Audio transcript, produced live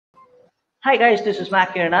Hi guys, this is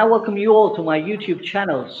Faakhir and I welcome you all to my YouTube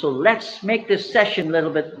channel. So let's make this session a little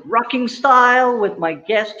bit rocking style with my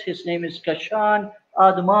guest. His name is Kashan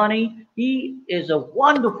Admani. He is a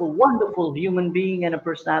wonderful, wonderful human being and a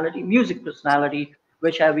personality, music personality,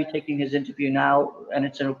 which I'll be taking his interview now, and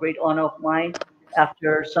it's a great honor of mine.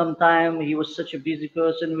 After some time, he was such a busy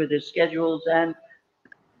person with his schedules and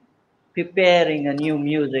preparing a new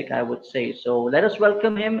music, I would say. So let us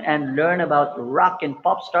welcome him and learn about the rock and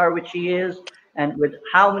pop star which he is, and with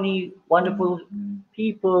how many wonderful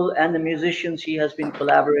people and the musicians he has been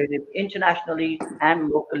collaborated internationally and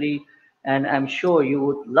locally. And I'm sure you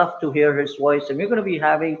would love to hear his voice. And we're going to be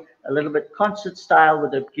having a little bit concert style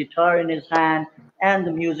with a guitar in his hand and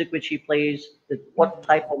the music which he plays, what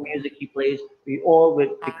type of music he plays. We all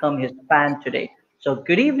will become his fan today. So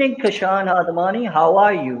good evening, Kashan Admani. How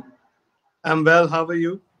are you? I'm well. How are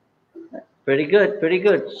you? Pretty good, pretty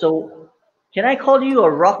good. So, can I call you a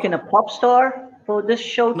rock and a pop star for this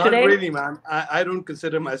show Not today? really, man. I don't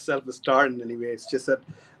consider myself a star in any way. It's just that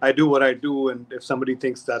I do what I do, and if somebody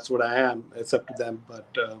thinks that's what I am, it's up to them. But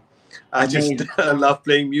I just Amazing. love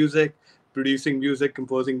playing music, producing music,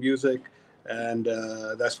 composing music, and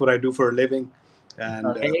that's what I do for a living. And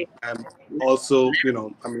Okay, I'm also,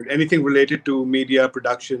 I mean, anything related to media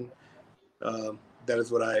production, that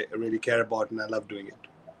is what I really care about, and I love doing it.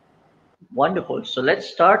 wonderful. So, let's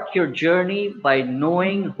start your journey by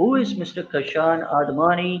knowing who is Mr. Kashan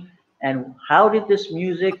Admani and how did this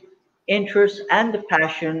music interest and the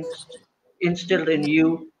passion instilled in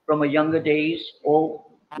you from a younger days or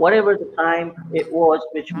whatever the time it was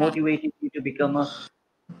which motivated you to become a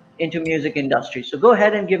into music industry. So go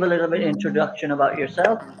ahead and give a little bit introduction about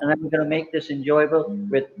yourself, and then we're gonna make this enjoyable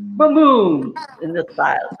with boom in the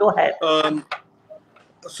style. Go ahead. Um,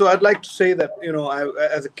 so I'd like to say that I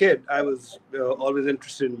as a kid I was always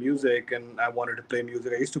interested in music and I wanted to play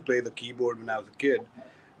music. I used to play the keyboard when I was a kid,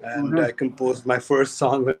 and Hmm. I composed my first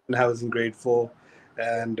song when I was in grade 4.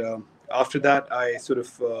 And after that, I sort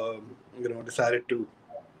of decided to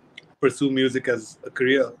pursue music as a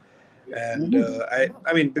career. And Hmm.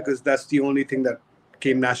 I mean, because that's the only thing that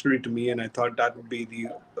came naturally to me, and I thought that would be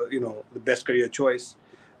the best career choice.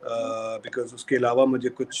 Because उसके अलावा मुझे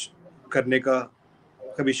कुछ करने का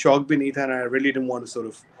कभी शौक भी नहीं था, and I really didn't want to sort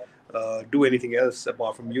of do anything else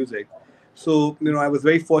apart from music. So, I was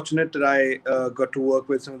very fortunate that I got to work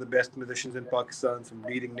with some of the best musicians in Pakistan, some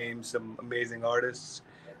leading names, some amazing artists,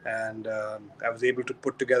 and I was able to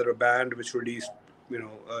put together a band which released,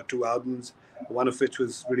 two albums, one of which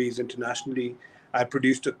was released internationally. I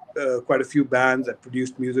produced quite a few bands. I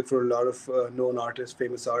produced music for a lot of known artists,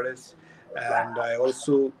 famous artists, and I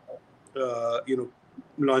also uh, you know,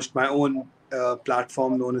 launched my own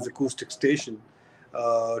platform known as Acoustic Station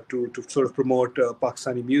to sort of promote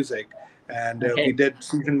Pakistani music. And we Okay. did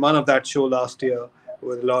season 1 of that show last year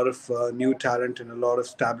with a lot of new talent and a lot of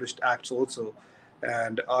established acts also.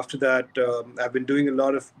 And after that, I've been doing a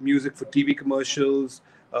lot of music for TV commercials,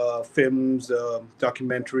 films,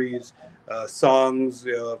 documentaries, songs,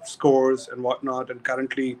 scores, and whatnot. And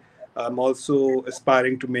currently, I'm also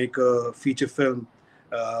aspiring to make a feature film,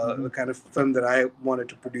 Hmm. the kind of film that I wanted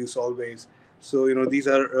to produce always. So these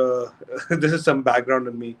are this is some background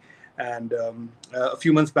on me. And a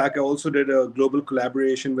few months back, I also did a global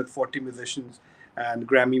collaboration with 40 musicians and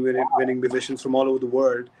Grammy-winning musicians from all over the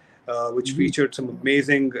world, which Hmm. featured some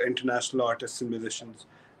amazing international artists and musicians.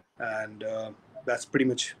 And that's pretty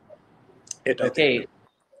much it, I think. Okay.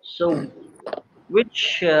 So,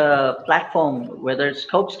 which platform, whether it's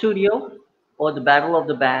Coke Studio or the Battle of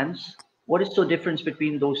the Bands, what is the difference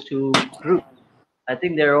between those two groups? I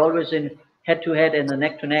think they're always in head to head and the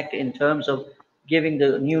neck to neck in terms of giving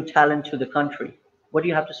the new talent to the country. What do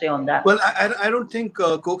you have to say on that? Well, I don't think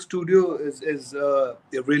Coke Studio is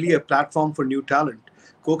really a platform for new talent.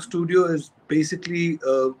 Coke Studio is basically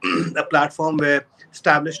a platform where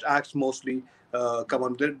established acts mostly come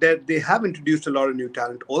on. They have introduced a lot of new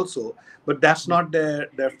talent also, but that's not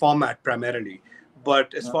their format primarily.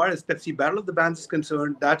 But as Uh, far as Pepsi Battle of the Bands is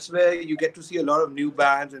concerned, that's where you get to see a lot of new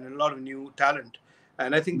bands and a lot of new talent.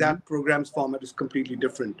 And I think mhm. that program's format is completely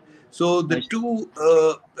different. So the I two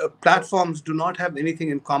platforms do not have anything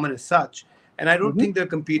in common as such, and I don't see. think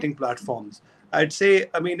they're competing platforms. I'd say,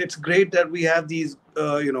 I mean, it's great that we have these,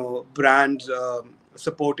 brands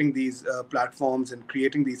supporting these platforms and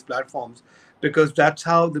creating these platforms, because that's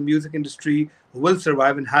how the music industry will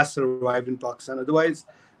survive and has survived in Pakistan. Otherwise,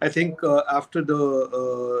 I think after the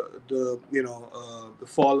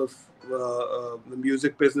fall of the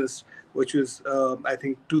music business, which was I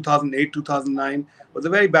think 2008 2009, was a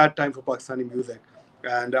very bad time for Pakistani music.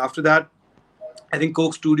 And after that, I think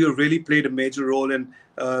Coke Studio really played a major role in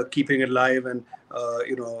keeping it live and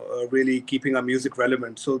really keeping our music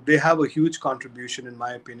relevant. So they have a huge contribution, in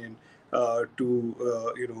my opinion, to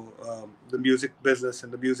the music business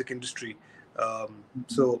and the music industry.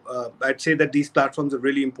 I'd say that these platforms are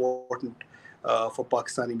really important for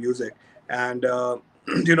Pakistani music, and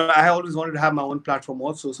I always wanted to have my own platform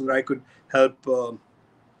also, so that I could help.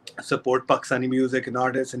 Support Pakistani music and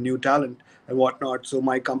artists and new talent and whatnot. So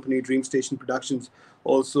my company, Dream Station Productions,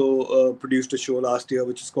 also produced a show last year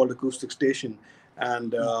which is called Acoustic Station,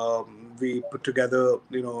 and we put together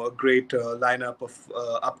a great lineup of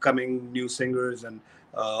upcoming new singers and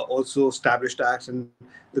also established acts. And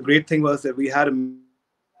the great thing was that we had a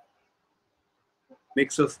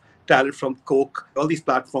mix of talent from Coke, all these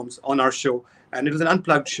platforms on our show, and it was an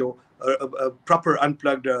unplugged show, a proper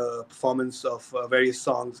unplugged performance of various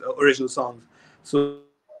songs, original songs. So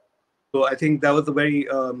I think that was a very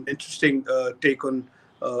interesting take on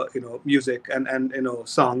music and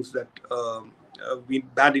songs that we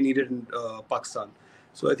badly needed in Pakistan.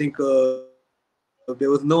 So I think there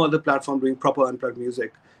was no other platform doing proper unplugged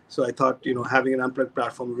music. So I thought having an unplugged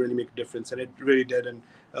platform would really make a difference, and it really did. And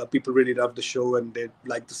people really loved the show and they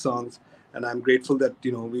liked the songs. And I'm grateful that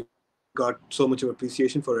we got so much of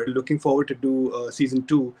appreciation for it. And we're looking forward to do season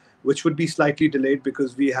 2, which would be slightly delayed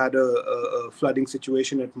because we had a flooding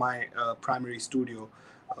situation at my primary studio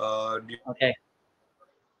during the COVID period. Okay.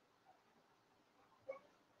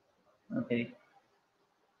 Okay.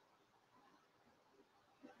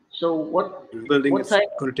 So So what the type? rebuilding is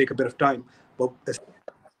going to take a bit of time.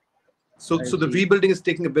 So I the see. rebuilding is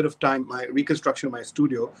taking a bit of time, my reconstruction of my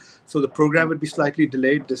studio. So the program will be slightly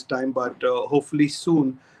delayed this time, but hopefully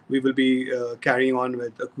soon we will be carrying on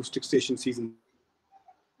with Acoustic Station Season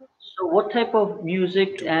 2. So what type of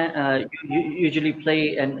music you usually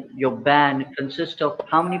play, and your band consists of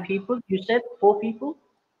how many people? You said four people.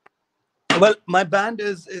 Well, my band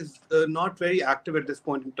is not very active at this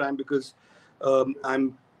point in time because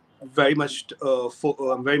I'm very much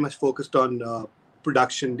focused on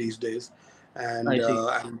production these days, and I see.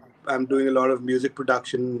 I'm doing a lot of music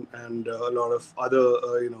production and a lot of other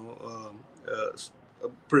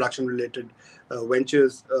production related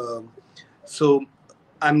ventures. So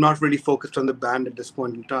I'm not really focused on the band at this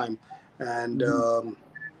point in time, and. Hmm.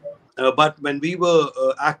 But when we were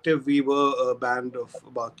active, we were a band of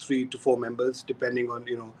about 3 to 4 members, depending on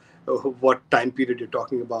what time period you're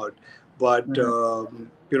talking about. But Hmm.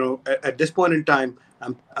 at this point in time,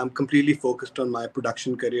 I'm completely focused on my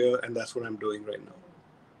production career, and that's what I'm doing right now.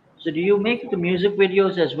 So do you make the music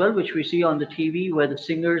videos as well, which we see on the TV, where the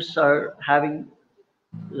singers are having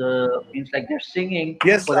means like they're singing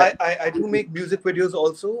Yes, for that? I do make music videos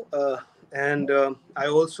also, and I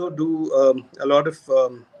also do a lot of.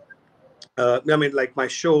 I mean, like my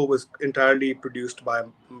show was entirely produced by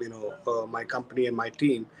my company and my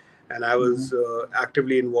team, and I Hmm. was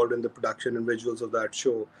actively involved in the production and visuals of that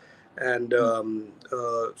show. And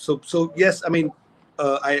so yes, I mean,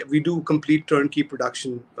 we do complete turnkey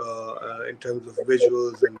production in terms of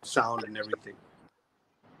visuals and sound and everything.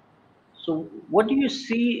 So, what do you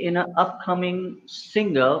see in an upcoming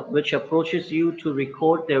singer which approaches you to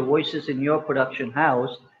record their voices in your production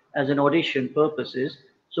house as an audition purposes?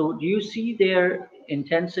 So, do you see their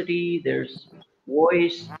intensity, their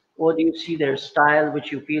voice, or do you see their style,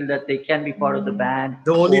 which you feel that they can be part of the band,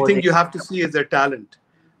 The only or thing they? you have to see is their talent.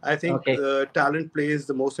 I think Okay. talent plays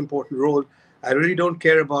the most important role. I really don't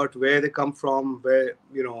care about where they come from, where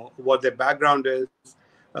what their background is. If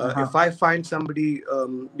Uh-huh. I find somebody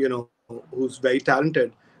who's very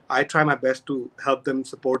talented, I try my best to help them,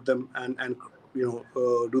 support them, and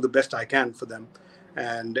do the best I can for them,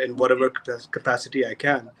 and in whatever Okay. capacity I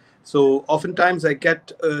can. So oftentimes I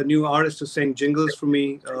get new artists to sing jingles for me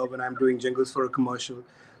when I'm doing jingles for a commercial.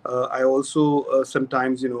 I also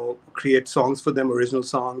sometimes create songs for them, original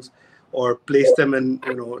songs, or place them in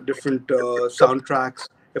different soundtracks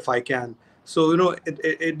if I can. So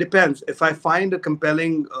it depends. If I find a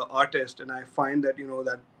compelling artist and I find that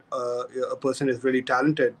that a person is really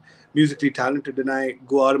talented, musically talented, then I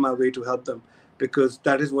go out of my way to help them because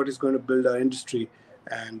that is what is going to build our industry,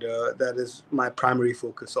 and that is my primary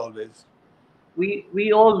focus always.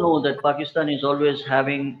 We all know that Pakistan is always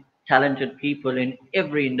having talented people in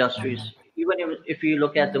every industries. Even if you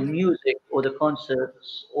look at the music or the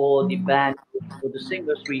concerts or the band or the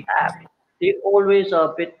singers we have, they always are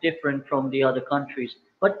a bit different from the other countries.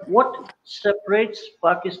 But what separates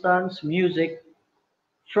Pakistan's music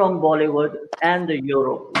from Bollywood and the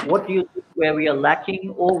Europe? What do you think where we are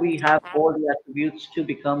lacking, or we have all the attributes to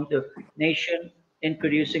become the nation in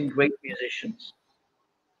producing great musicians?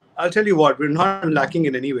 I'll tell you what, we're not lacking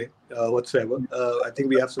in any way. whatsoever. I think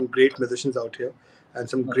we have some great musicians out here and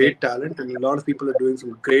some Okay. great talent, and a lot of people are doing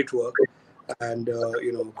some great work and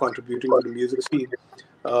contributing to the music scene.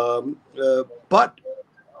 But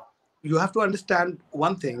you have to understand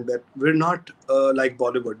one thing, that we're not like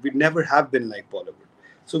Bollywood. We never have been like Bollywood.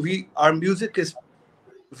 So our music is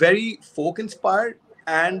very folk inspired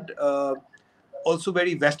and also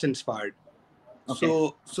very West inspired. Okay.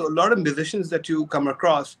 So a lot of musicians that you come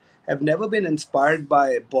across have never been inspired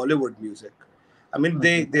by Bollywood music. I mean,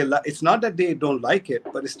 Okay. it's not that they don't like it,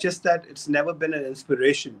 but it's just that it's never been an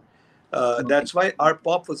inspiration. Okay. That's why our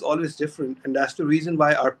pop was always different, and that's the reason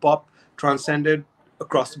why our pop transcended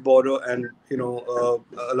across the border. And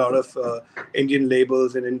a lot of Indian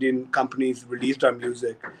labels and Indian companies released our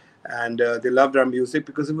music, and they loved our music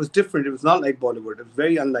because it was different. It was not like Bollywood. It was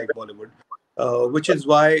very unlike Bollywood, which is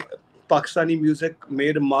why Pakistani music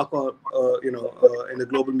made a mark on, in the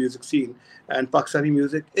global music scene. And Pakistani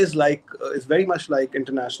music is very much like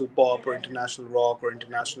international pop or international rock or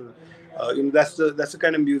international. That's the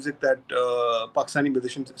kind of music that Pakistani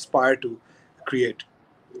musicians aspire to create,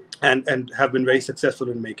 and have been very successful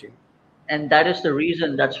in making. And that is the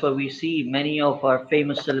reason. That's why we see many of our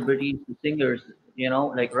famous celebrities and singers,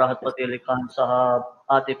 like Rahat Fateh Ali Khan Sahab,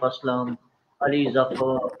 Atif Aslam, Ali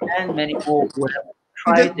Zafar, and many more who have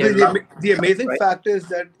See, tried their luck, the amazing right? fact is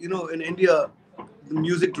that in India, the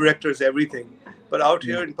music director is everything, but out Mm.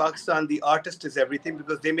 here in Pakistan, the artist is everything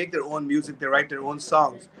because they make their own music, they write their own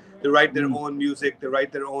songs, they write their Mm. own music, they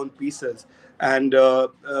write their own pieces. And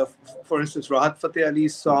for instance, Rahat Fateh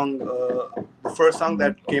Ali's song, the first song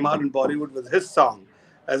that came out in Bollywood was his song,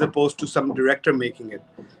 as opposed to some director making it.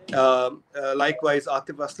 Likewise,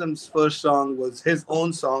 Atif Aslam's first song was his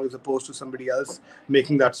own song as opposed to somebody else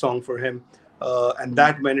making that song for him. And Mm.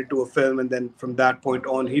 that went into a film, and then from that point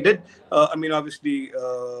on, he did. Obviously,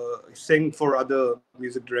 sing for other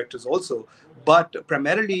music directors also, but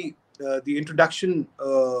primarily the introduction,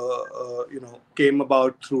 came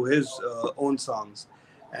about through his own songs,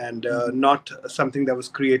 and Mhm. not something that was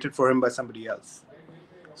created for him by somebody else.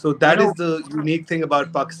 So You that know, is the unique thing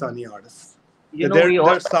about Pakistani artists. you That know, we all,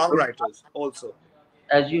 they're songwriters also.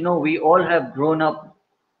 as you know, we all have grown up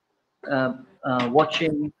uh,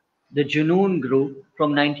 watching the Junoon group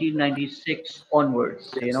from 1996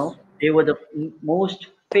 onwards. Yes. They were the most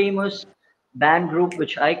famous band group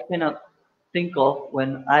which I can think of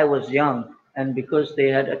when I was young, and because they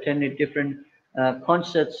had attended different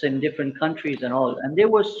concerts in different countries and all, and they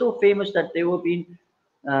were so famous that they were being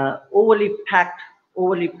overly packed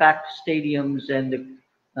stadiums and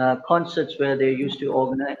the concerts where they used to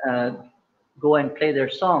organize, go and play their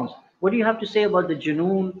songs. What do you have to say about the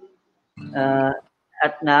Junoon uh,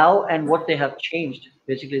 at now and what they have changed?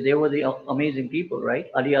 Basically, they were the amazing people, right?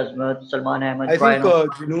 Ali Azmat, Salman Ahmed, I think Brian.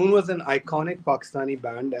 Junoon was an iconic Pakistani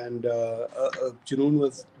band, and Junoon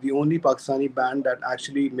was the only Pakistani band that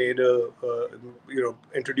actually made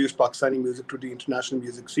introduced Pakistani music to the international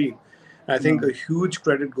music scene. And I think a Mm. huge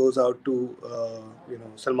credit goes out to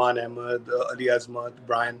Salman Ahmed, Ali Azmat,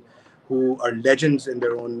 Brian, who are legends in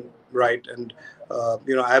their own right. And I've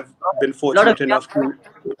been A lot of fortunate young enough to.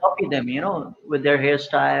 people copy them, with their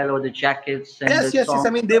hairstyle or the jackets and Yes, the yes, yes. song. I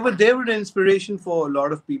mean, they were an inspiration for a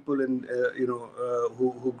lot of people in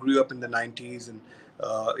who grew up in the '90s, and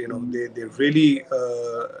Mm. they really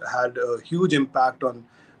had a huge impact on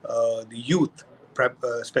the youth,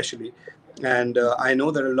 especially. And I know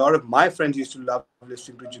that a lot of my friends used to love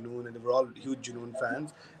listening to Junoon, and they were all huge Junoon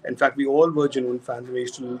fans. In fact, we all were Junoon fans. We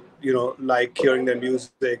used to like hearing their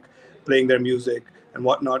music, playing their music, and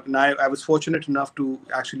whatnot. And I was fortunate enough to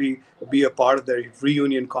actually be a part of their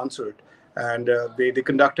reunion concert, and they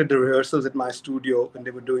conducted the rehearsals at my studio when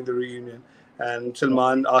they were doing the reunion. And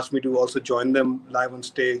Salman asked me to also join them live on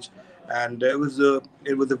stage, and it was a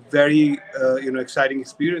very exciting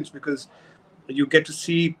experience because you get to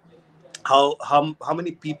see how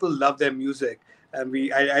many people love their music.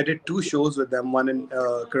 And I did two shows with them, one in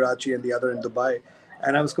Karachi and the other in Dubai,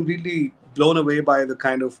 and I was completely blown away by the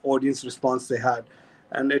kind of audience response they had.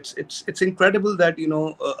 And it's incredible that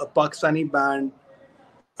a Pakistani band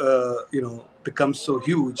becomes so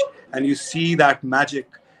huge, and you see that magic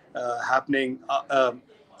happening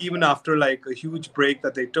even after like a huge break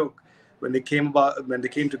that they took. When they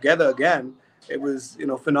came together again, it was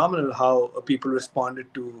phenomenal how people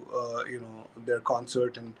responded to their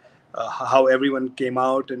concert, and how everyone came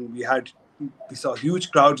out, and we saw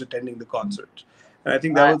huge crowds attending the concert. And I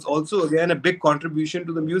think that I, was also again a big contribution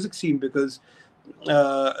to the music scene, because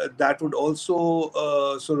that would also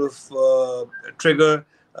sort of trigger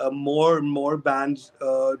more and more bands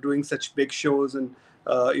doing such big shows, and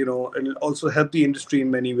it'll also help the industry in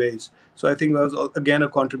many ways. So I think that was again a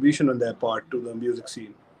contribution on their part to the music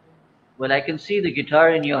scene. Well, I can see the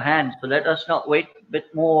guitar in your hand, so let us not wait a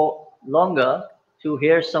bit more longer to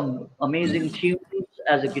hear some amazing tunes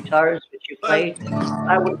as a guitarist which you Well, play.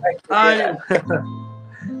 I would like to hear I that.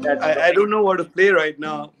 That's I great. don't know what to play right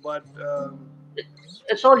now, but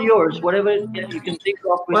It's all yours. Whatever you can think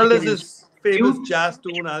of, which well, can there's inspire this famous you. jazz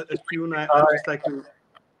tune, a tune I'd Guitar. just like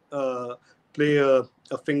to play a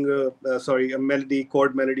finger, sorry, a melody,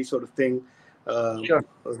 chord melody sort of thing. Sure.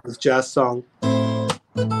 Of this jazz song.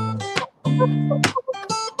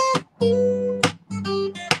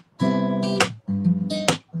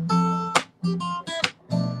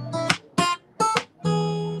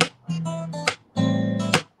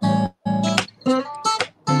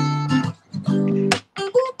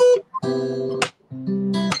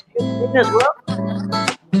 You sing as well.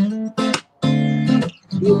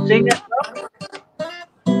 You sing as well.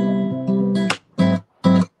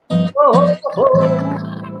 Oh, oh, oh.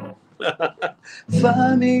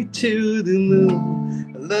 Fly me to the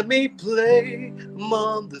moon, let me play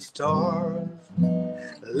among the stars.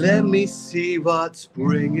 Let me see what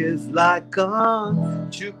spring is like on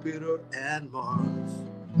Jupiter and Mars.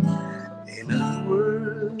 In other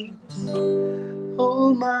words,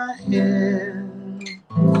 hold my hand.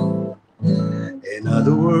 In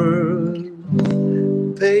other words,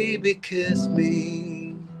 baby, kiss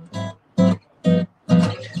me.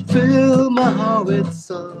 Fill my heart with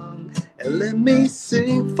song and let me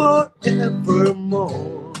sing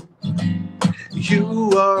forevermore.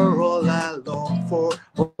 You are all I long for,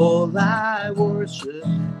 all I worship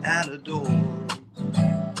and adore.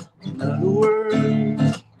 In other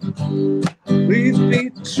words, please be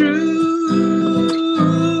true.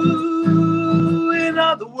 In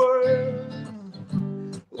other words,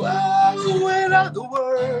 whoa, in other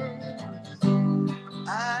words,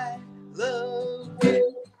 I love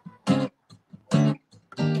you.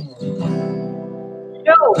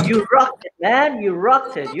 Yo, you rocked it, man. You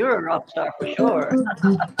rocked it. You're a rock star for sure.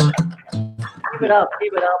 Keep it up,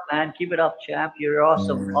 man. Keep it up, champ. You're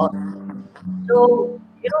awesome, awesome. So,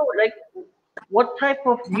 like, what type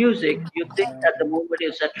of music do you think at the moment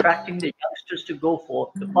is attracting the youngsters to go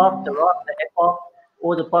for? The pop, the rock, the hip hop,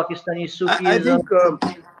 or the Pakistani I Sufism? think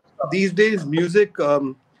these days uh,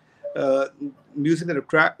 music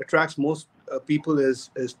that attracts most people is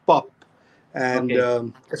pop, and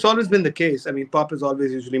Okay. it's always been the case. I mean, pop is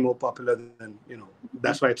always usually more popular than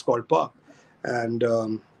that's why it's called pop, and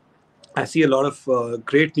I see a lot of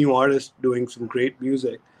great new artists doing some great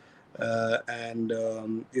music, and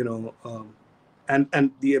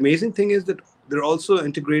and the amazing thing is that they're also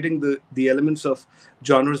integrating the elements of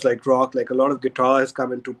genres like rock, like a lot of guitar has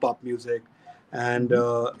come into pop music, and Hmm.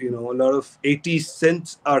 a lot of 80s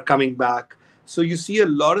synths are coming back. So you see a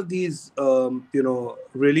lot of these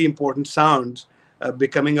really important sounds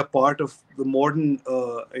becoming a part of the modern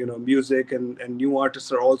music, and new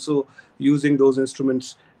artists are also using those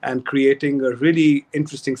instruments and creating a really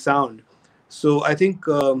interesting sound. So I think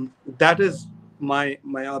that is my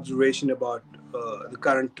observation about the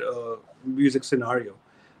current music scenario.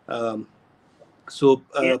 Um, so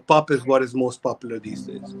Yeah. pop is what is most popular these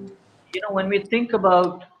days. When we think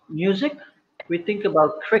about music, we think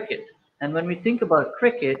about cricket. And when we think about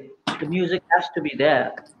cricket, the music has to be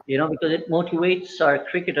there, because it motivates our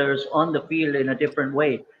cricketers on the field in a different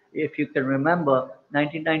way. If you can remember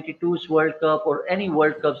 1992's World Cup or any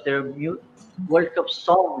World Cups, World Cup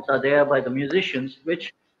songs are there by the musicians,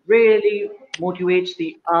 which really motivates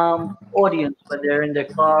the audience when they're in their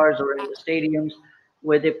cars or in the stadiums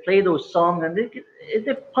where they play those songs and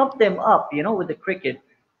they pump them up, with the cricket.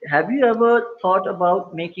 Have you ever thought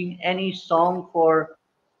about making any song for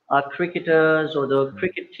cricketers or the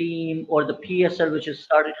cricket team or the PSL, which has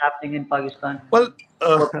started happening in Pakistan, Well,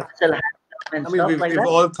 or PSL Handsome and I mean, stuff we've, like we've that?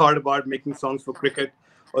 all thought about making songs for cricket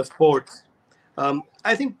or sports.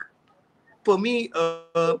 I think for me,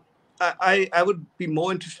 I would be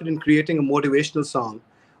more interested in creating a motivational song,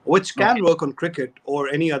 which can Okay, work on cricket or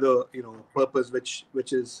any other purpose, which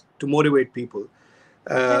is to motivate people.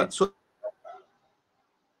 okay, So I would like to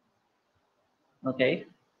create a motivational song okay.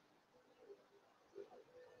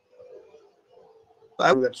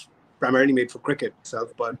 that's primarily made for cricket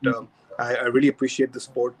itself, but I really appreciate the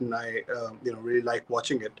sport, and I really like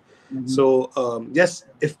watching it. Mm-hmm. So yes,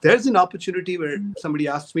 if there's an opportunity where somebody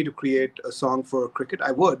asks me to create a song for cricket,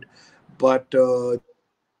 I would. But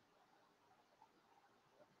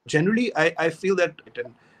generally, I feel that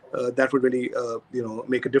that would really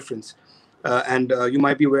make a difference. And you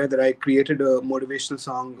might be aware that I created a motivational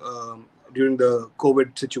song during the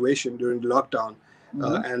COVID situation, during the lockdown,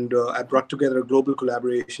 Mm-hmm. and I brought together a global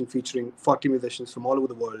collaboration featuring 40 musicians from all over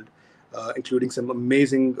the world, including some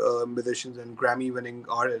amazing musicians and Grammy-winning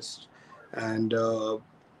artists. And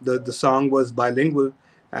the song was bilingual,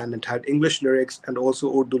 and it had English lyrics and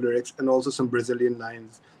also Urdu lyrics and also some Brazilian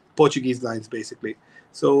lines, Portuguese lines, basically.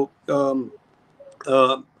 So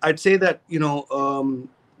I'd say that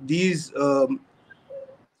these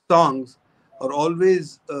songs are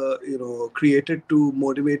always created to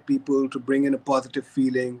motivate people, to bring in a positive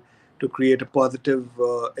feeling, to create a positive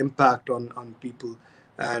impact on people.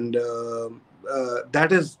 And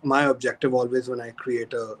that is my objective always when I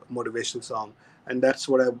create a motivational song. And that's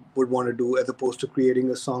what I would want to do, as opposed to creating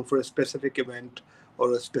a song for a specific event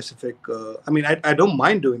or a specific I mean, I don't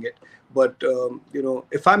mind doing it, but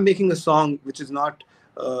if I'm making a song which is not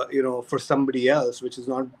for somebody else, which is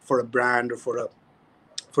not for a brand or for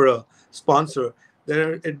a sponsor,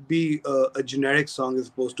 then it'd be a generic song as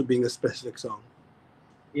opposed to being a specific song.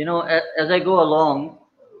 As I go along,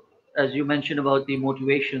 as you mentioned about the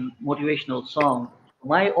motivational song,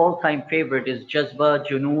 my all-time favorite is Jazba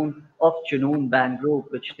Junoon of Junoon band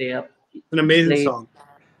group, which they have It's an amazing played. song.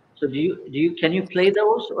 So can you play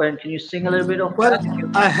those, or and can you sing a little bit of Well, that? If you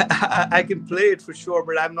I can play it for sure,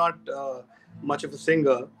 but I'm not much of a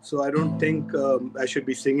singer, so I don't think I should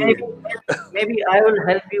be singing maybe it. maybe I will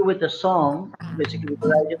help you with the song basically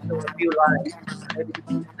because I just know a few lines. Maybe you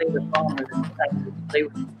can play the song and then I can play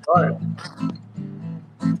with the chorus.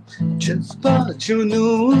 जज्बा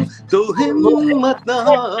जुनून तो हिम्मत न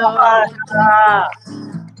हार,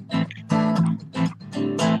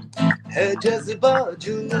 है जज्बा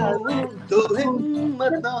जुनून तो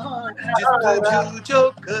हिम्मत न हार, जिस्तजू जो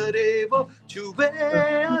करे वो छुए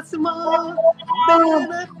आसमां,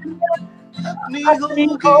 मेहनत अपनी अपनी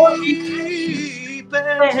होगी होगी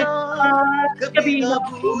पहचान, पहचान कभी कभी ना ना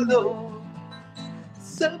भूलो भूलो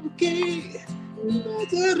सबकी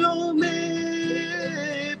नजरों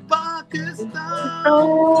में पाकिस्तान,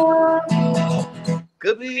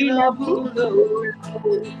 कभी कभी ना ना भूलो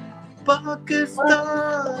भूलो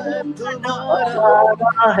पाकिस्तान तुम्हारा,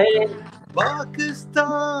 हमारा है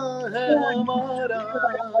पाकिस्तान है हमारा.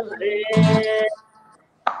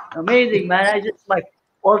 amazing, man. It's my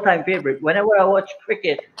all-time favorite. Whenever I watch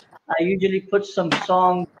cricket, I usually put some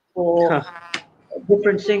songs for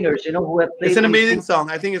different singers, who have It's played an these amazing games.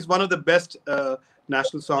 song. I think it's one of the best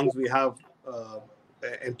national songs we have uh,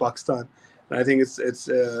 in Pakistan. And I think it's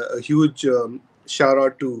a huge shout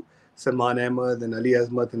out to Salman Ahmed and Ali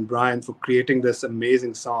Azmat and Brian for creating this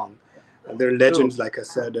amazing song. And they're True. legends, like I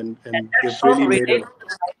said, And and that they've song really made relates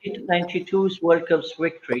a. to 1992's World Cup's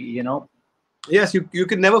victory. Yes, you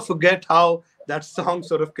can never forget how that song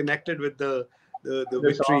sort of connected with the The song.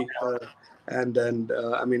 victory, and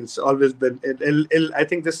I mean, it's always been. I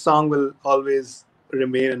think this song will always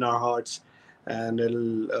remain in our hearts, and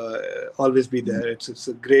it'll always be there. It's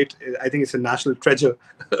a great. I think it's a national treasure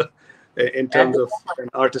in At terms the of an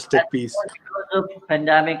at artistic the piece. moment, because of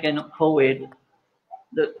pandemic and COVID,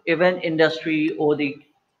 the event industry or the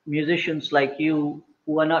musicians like you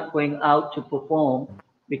who are not going out to perform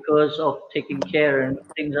because of taking care and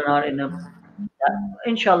things are not in a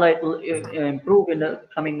inshallah it will improve in the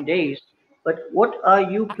coming days, but what are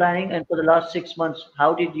you planning, and for the last 6 months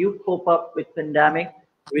how did you cope up with pandemic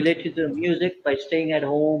related to music by staying at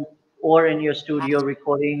home or in your studio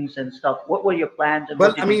recordings and stuff? What were your plans and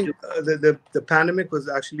what Well, I did you do? mean, the pandemic was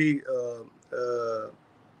actually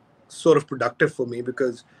sort of productive for me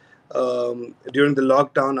because during the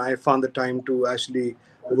lockdown, I found the time to actually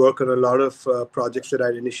work on a lot of projects that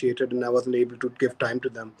I'd initiated, and I wasn't able to give time to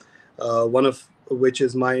them. One of which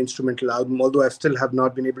is my instrumental album, although I still have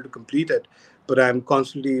not been able to complete it, but I'm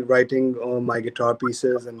constantly writing my guitar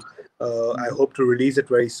pieces, and I hope to release it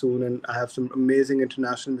very soon. And I have some amazing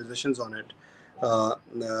international musicians on it, uh,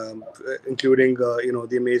 um, including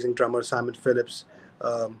the amazing drummer Simon Phillips.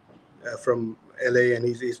 From LA, and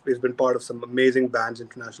he's been part of some amazing bands,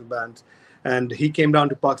 international bands. And he came down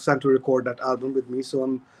to Pakistan to record that album with me. So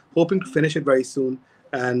I'm hoping to finish it very soon.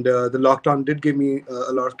 And the lockdown did give me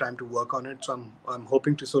a lot of time to work on it. So I'm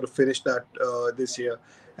hoping to sort of finish that this year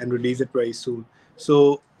and release it very soon.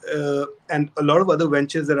 So and a lot of other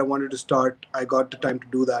ventures that I wanted to start, I got the time to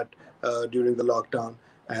do that during the lockdown,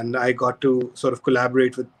 and I got to sort of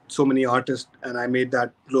collaborate with so many artists, and I made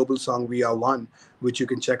that global song "We Are One," which you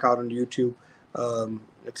can check out on YouTube.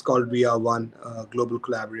 It's called "We Are One," global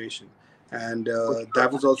collaboration, and that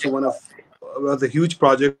was also one of was a huge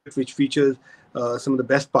project which features some of the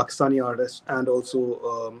best Pakistani artists and also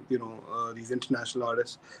these international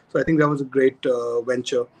artists. So I think that was a great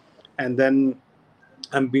venture, and then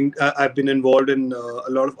I've been involved in a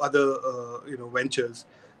lot of other ventures.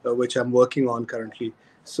 which I'm working on currently.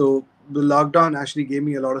 So the lockdown actually gave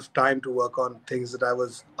me a lot of time to work on things that I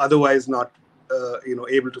was otherwise not,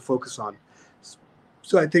 able to focus on.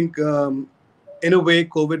 So I think, in a way,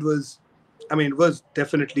 COVID was, I mean, it was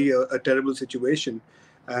definitely a terrible situation,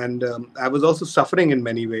 and I was also suffering in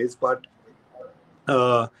many ways. But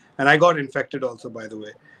and I got infected also, by the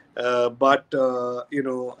way. But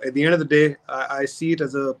at the end of the day, I see it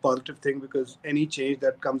as a positive thing, because any change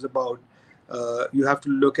that comes about, you have to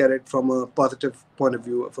look at it from a positive point of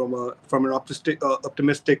view, from an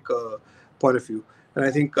optimistic point of view. And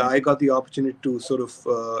I think I got the opportunity to sort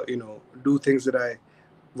of do things that I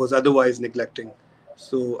was otherwise neglecting.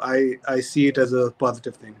 So I see it as a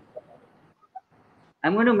positive thing.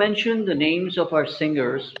 I'm going to mention the names of our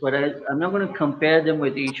singers, but I'm not going to compare them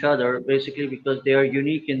with each other, basically because they are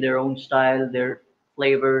unique in their own style, their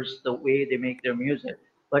flavors, the way they make their music.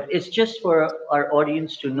 But it's just for our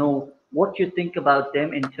audience to know what you think about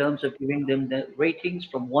them in terms of giving them the ratings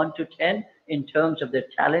from 1 to 10 in terms of their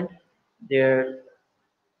talent, their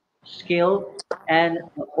skill, and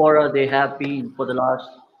the aura they have been for the last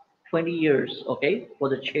 20 years, okay, for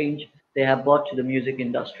the change they have brought to the music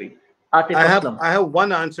industry. Atif Aslam, I have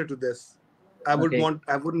one answer to this. okay.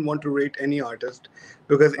 I wouldn't want to rate any artist,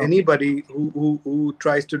 because Okay. anybody who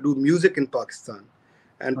tries to do music in Pakistan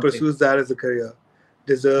and Okay. pursues that as a career Mhm.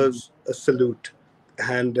 deserves a salute.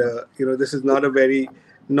 And this is not a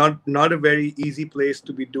very easy place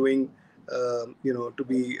to be doing, to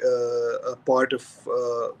be a part of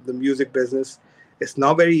the music business. It's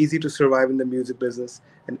not very easy to survive in the music business,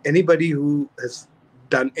 and anybody who has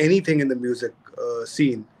done anything in the music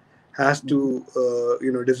scene has Mhm.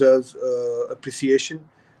 to, deserves appreciation,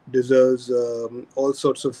 deserves all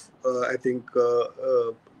sorts of, I think,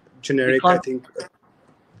 The generic, I con think.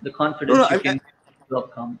 the No, no, confidence you can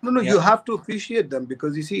come. no, no, Yeah, you have to appreciate them,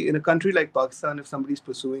 because you see, in a country like Pakistan, if somebody's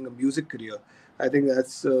pursuing a music career, I think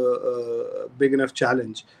that's a big enough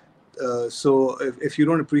challenge. So if you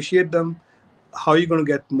don't appreciate them, how are you going to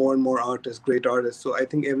get more and more artists, great artists? So I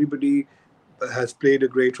think everybody has played a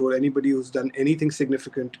great role. Anybody who's done anything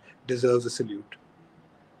significant deserves a salute.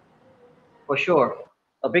 for sure.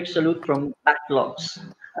 A big salute from Backlogs.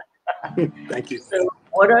 Thank you. So,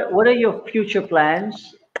 what are your future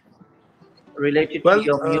plans related to Well,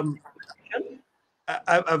 your music production?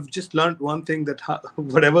 I've just learned one thing, that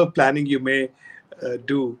whatever planning you may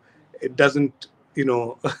do, it doesn't,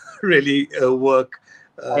 really work,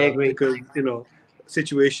 I agree. because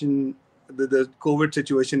situation, the COVID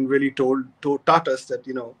situation really taught us that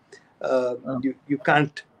you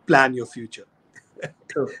can't plan your future.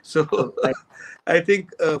 True, So true. I, I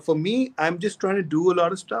think, for me, I'm just trying to do a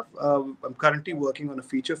lot of stuff. I'm currently working on a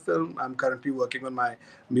feature film. I'm currently working on my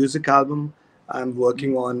music album. I'm mm,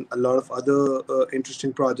 working on a lot of other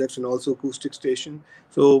interesting projects, and also acoustic station.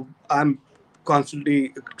 So I'm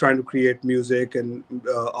constantly trying to create music and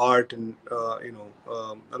art, and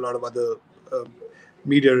a lot of other um,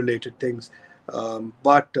 media related things.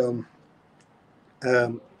 But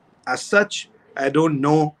as such, I don't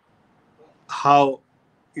know how,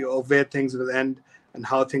 where things will end and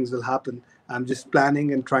how things will happen. I'm just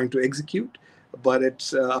planning and trying to execute, but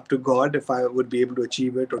it's up to God if I would be able to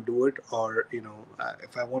achieve it or do it, or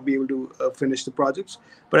if I won't be able to finish the projects.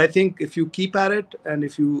 But I think if you keep at it, and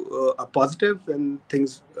if you are positive, then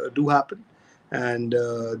things do happen, and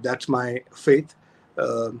that's my faith.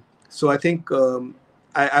 So I think,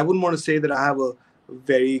 I wouldn't want to say that I have a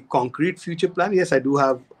very concrete future plan. Yes, I do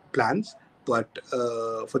have plans, but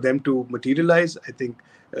for them to materialize, I think,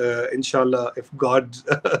 inshallah, if God's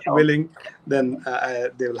sure. willing, then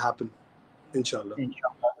they will happen, inshallah.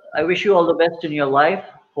 Inshallah. I wish you all the best in your life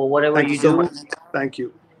for whatever Thank you you so do, much. Thank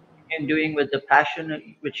you. in doing with the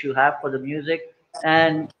passion which you have for the music,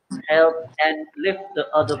 and help and lift the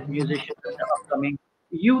other musicians and the upcoming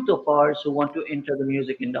youth of ours who want to enter the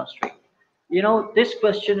music industry. You know, this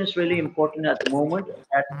question is really important at the moment.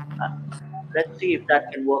 That, let's see if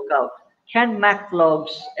that can work out. Can Mac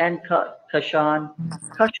Vlogs and Kash,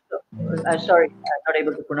 sorry, I'm not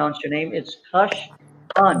able to pronounce your name. It's Kash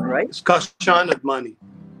Khan, right? It's Kashan Admani.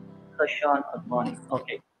 Kashan Admani.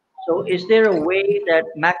 Okay. So is there a way that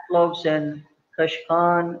MacLogs and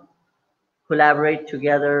Kashkan collaborate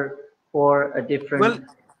together for a different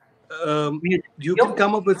Well, music you can video?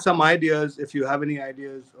 come up with some ideas. If you have any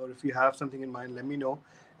ideas, or if you have something in mind, let me know.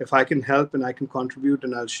 If I can help and I can contribute,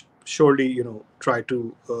 and I'll surely, try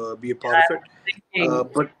to be a part of I'm it. thinking,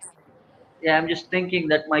 But yeah, I'm just thinking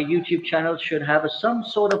that my YouTube channel should have some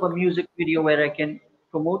sort of a music video where I can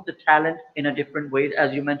promote the talent in a different way,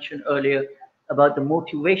 as you mentioned earlier about the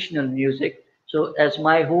motivational music. So, as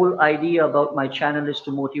my whole idea about my channel is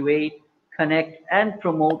to motivate, connect and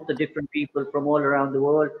promote the different people from all around the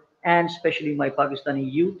world, and especially my Pakistani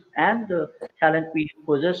youth and the talent we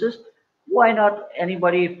possesses. Why not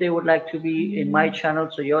anybody if they would like to be in my channel?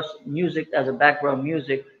 So your music as a background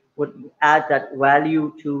music would add that value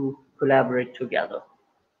to collaborate together.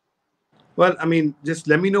 Well, I mean, just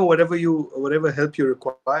let me know whatever help you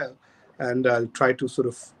require, and I'll try to sort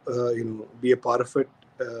of be a part of it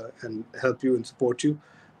and help you and support you.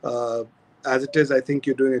 Uh, as it is, I think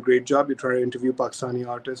you're doing a great job. You're trying to interview Pakistani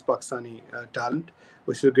artists, Pakistani talent,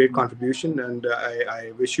 which is a great contribution. And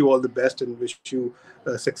I wish you all the best and wish you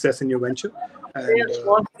success in your venture. Play And a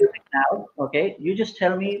small music now, okay? You just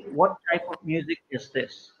tell me what type of music is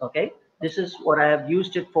this, okay? This is what I have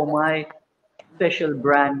used it for my special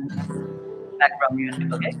brand background music,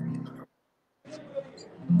 okay?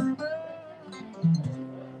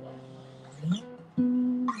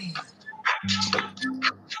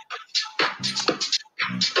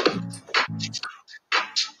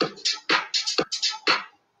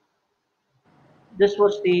 This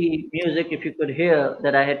was the music, if you could hear,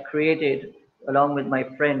 that I had created along with my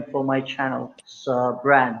friend for my channel's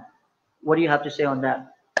brand. What do you have to say on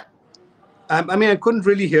that? I mean, I couldn't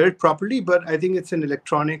really hear it properly, but I think it's an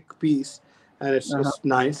electronic piece, and Uh-huh. it's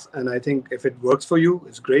nice. And I think if it works for you,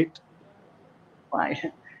 it's great. Fine.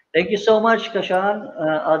 Thank you so much, Kashan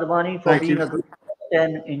Admani, for Thank being you. a good guest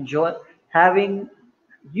and enjoy having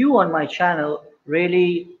you on my channel.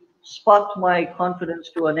 Really sparked my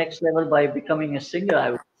confidence to a next level by becoming a singer,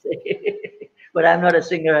 I would say. But I'm not a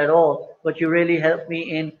singer at all. But you really helped me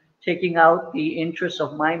in taking out the interest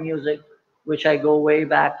of my music, which I go way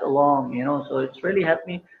back along, you know. So it's really helped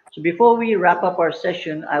me. So before we wrap up our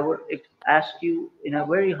session, I would ask you in a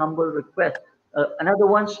very humble request, another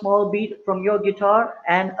one small beat from your guitar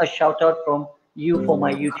and a shout out from you for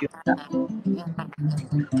my YouTube channel.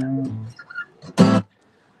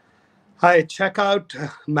 Hi, check out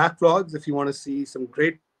Mac Vlogs if you want to see some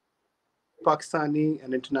great Pakistani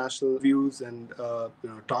and international views and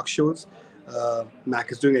talk shows.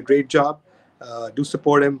 Mac is doing a great job. Do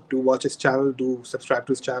support him. Do watch his channel. Do subscribe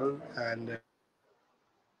to his channel. And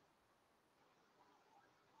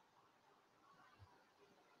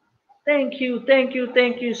Thank you, thank you,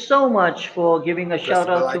 thank you so much for giving a press shout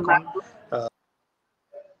the bell out to Mac. icon.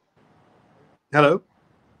 Hello.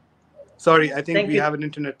 Sorry, I think Thank we you. have an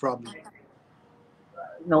internet problem.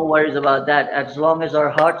 No worries about that. As long as our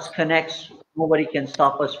hearts connects, nobody can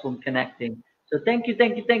stop us from connecting. So thank you,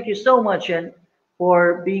 thank you, thank you so much, and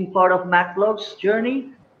for being part of MacVlog's journey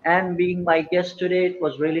and being my guest today. It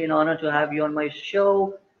was really an honor to have you on my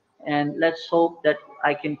show. And let's hope that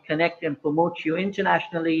I can connect and promote you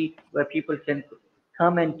internationally, where people can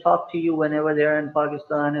come and talk to you whenever they're in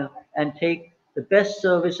Pakistan and take the best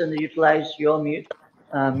service and utilize your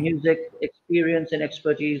music experience and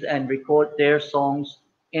expertise and record their songs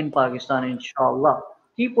in Pakistan, inshallah.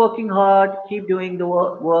 Keep working hard, keep doing the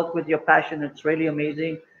work with your passion. It's really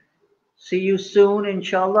amazing. See you soon,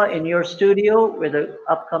 inshallah, in your studio with the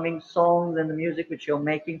upcoming songs and the music which you're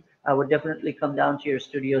making. I would definitely come down to your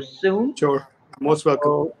studio soon. Sure. Most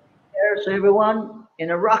welcome. So, there, so everyone,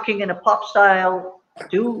 in a rocking and a pop style,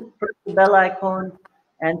 do press the bell icon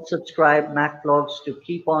and subscribe Mac Vlogs to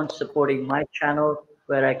keep on supporting my channel,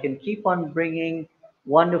 where I can keep on bringing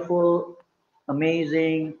wonderful,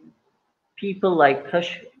 amazing people like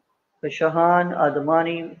Kashan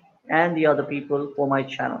Admani, and the other people for my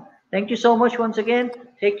channel. Thank you so much once again.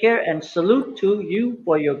 Take care and salute to you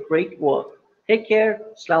for your great work. Take care.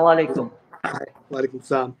 Assalamu alaikum. Hi. Walaikum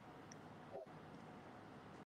salam.